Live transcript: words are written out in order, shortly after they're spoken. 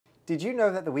Did you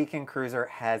know that the Weekend Cruiser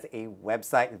has a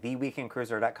website,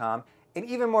 theweekendcruiser.com? And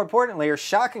even more importantly, or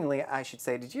shockingly, I should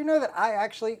say, did you know that I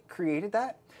actually created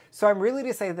that? So I'm really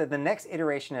to say that the next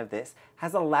iteration of this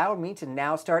has allowed me to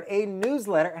now start a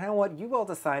newsletter, and I want you all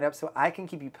to sign up so I can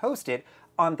keep you posted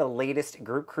on the latest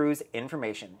group cruise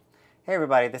information. Hey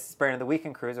everybody, this is Brandon, the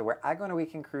Weekend Cruiser, where I go on a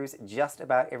weekend cruise just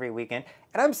about every weekend.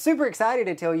 And I'm super excited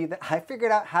to tell you that I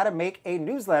figured out how to make a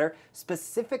newsletter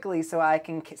specifically so I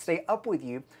can stay up with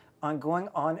you on going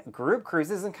on group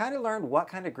cruises and kind of learn what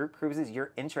kind of group cruises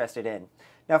you're interested in.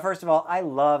 Now, first of all, I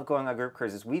love going on group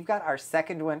cruises. We've got our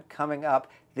second one coming up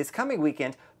this coming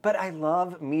weekend, but I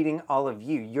love meeting all of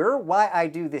you. You're why I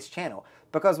do this channel,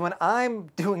 because when I'm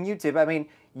doing YouTube, I mean,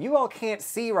 you all can't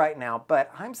see right now,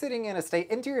 but I'm sitting in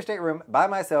a interior stateroom by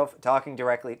myself talking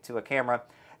directly to a camera.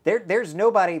 There's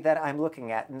nobody that I'm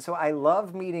looking at, and so I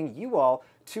love meeting you all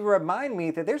to remind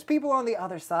me that there's people on the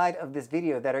other side of this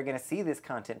video that are going to see this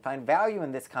content, find value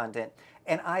in this content,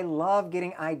 and I love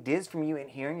getting ideas from you and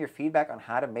hearing your feedback on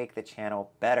how to make the channel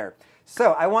better.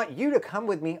 So I want you to come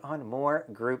with me on more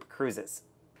group cruises.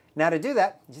 Now to do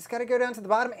that, you just got to go down to the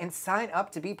bottom and sign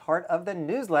up to be part of the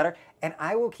newsletter, and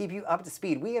I will keep you up to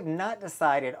speed. We have not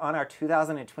decided on our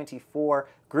 2024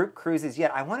 group cruises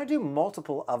yet. I want to do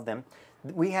multiple of them.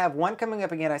 We have one coming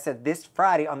up again, I said, this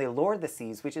Friday on the Allure of the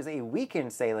Seas, which is a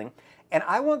weekend sailing, and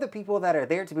I want the people that are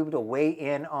there to be able to weigh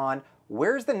in on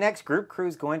where's the next group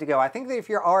cruise going to go. I think that if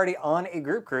you're already on a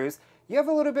group cruise, you have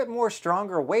a little bit more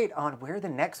stronger weight on where the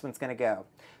next one's going to go.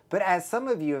 But as some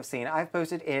of you have seen, I've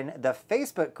posted in the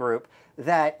Facebook group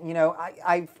that, you know,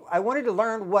 I wanted to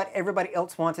learn what everybody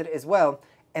else wanted as well.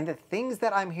 And the things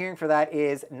that I'm hearing for that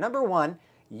is, number one,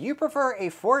 you prefer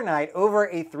a 4-night over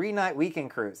a 3-night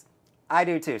weekend cruise. I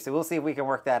do too, so we'll see if we can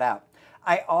work that out.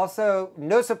 I also,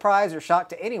 no surprise or shock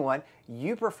to anyone,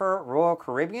 you prefer Royal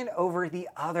Caribbean over the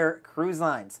other cruise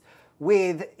lines.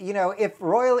 With, you know, if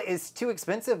Royal is too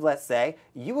expensive, let's say,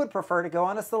 you would prefer to go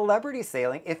on a celebrity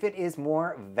sailing if it is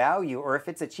more value or if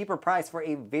it's a cheaper price for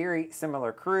a very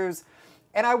similar cruise.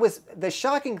 And the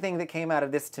shocking thing that came out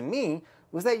of this to me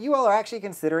was that you all are actually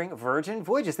considering Virgin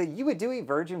Voyages, that you would do a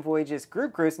Virgin Voyages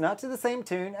group cruise, not to the same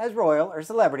tune as Royal or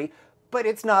Celebrity, but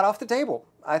it's not off the table.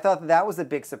 I thought that was a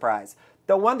big surprise.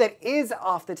 The one that is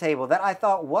off the table that I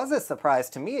thought was a surprise,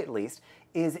 to me at least,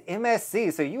 is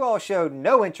MSC. So you all showed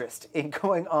no interest in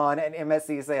going on an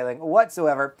MSC sailing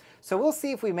whatsoever. So we'll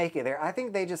see if we make it there. I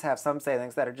think they just have some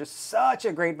sailings that are just such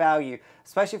a great value,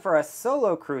 especially for us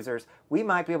solo cruisers. We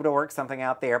might be able to work something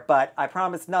out there, but I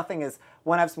promise nothing is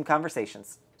when I have some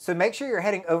conversations. So make sure you're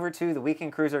heading over to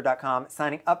theweekendcruiser.com,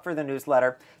 signing up for the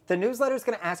newsletter. The newsletter is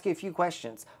going to ask you a few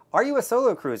questions. Are you a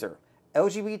solo cruiser?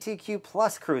 LGBTQ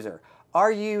plus cruiser?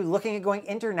 Are you looking at going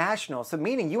international? So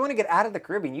meaning you want to get out of the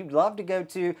Caribbean. You'd love to go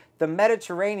to the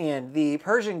Mediterranean, the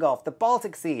Persian Gulf, the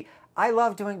Baltic Sea. I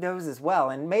love doing those as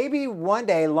well. And maybe one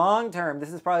day, long term,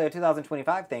 this is probably a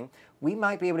 2025 thing, we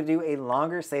might be able to do a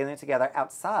longer sailing together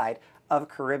outside of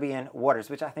Caribbean waters,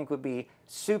 which I think would be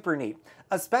super neat.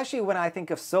 Especially when I think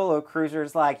of solo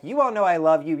cruisers like, you all know I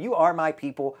love you, you are my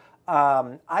people.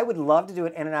 I would love to do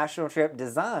an international trip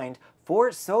designed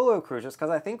for solo cruisers, because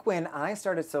I think when I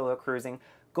started solo cruising,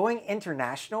 going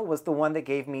international was the one that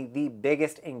gave me the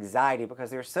biggest anxiety, because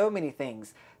there's so many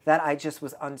things that I just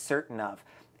was uncertain of.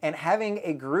 And having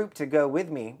a group to go with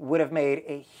me would have made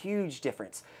a huge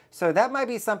difference. So that might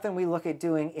be something we look at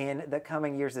doing in the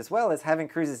coming years as well, as having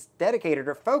cruises dedicated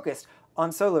or focused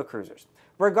on solo cruisers.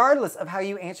 Regardless of how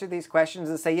you answer these questions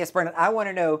and say, yes, Brendan, I want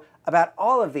to know about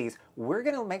all of these, we're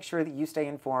going to make sure that you stay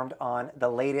informed on the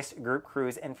latest group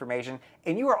cruise information,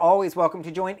 and you are always welcome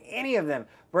to join any of them.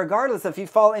 Regardless if you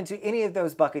fall into any of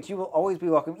those buckets, you will always be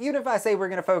welcome. Even if I say we're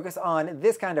going to focus on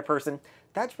this kind of person,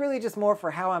 that's really just more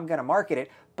for how I'm going to market it,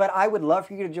 but I would love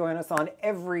for you to join us on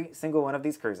every single one of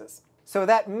these cruises. So with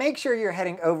that, make sure you're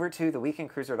heading over to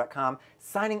theweekendcruiser.com,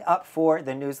 signing up for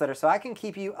the newsletter so I can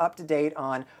keep you up to date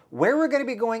on where we're going to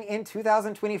be going in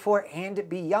 2024 and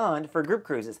beyond for group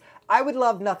cruises. I would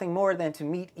love nothing more than to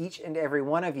meet each and every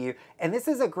one of you, and this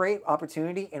is a great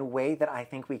opportunity and way that I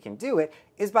think we can do it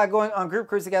is by going on group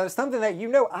cruise together, something that you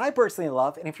know I personally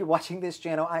love, and if you're watching this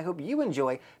channel, I hope you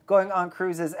enjoy going on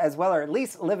cruises as well, or at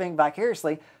least living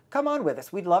vicariously. Come on with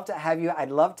us. We'd love to have you.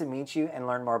 I'd love to meet you and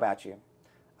learn more about you.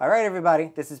 All right,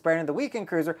 everybody, this is Brandon, the Weekend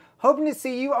Cruiser, hoping to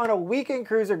see you on a Weekend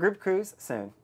Cruiser group cruise soon.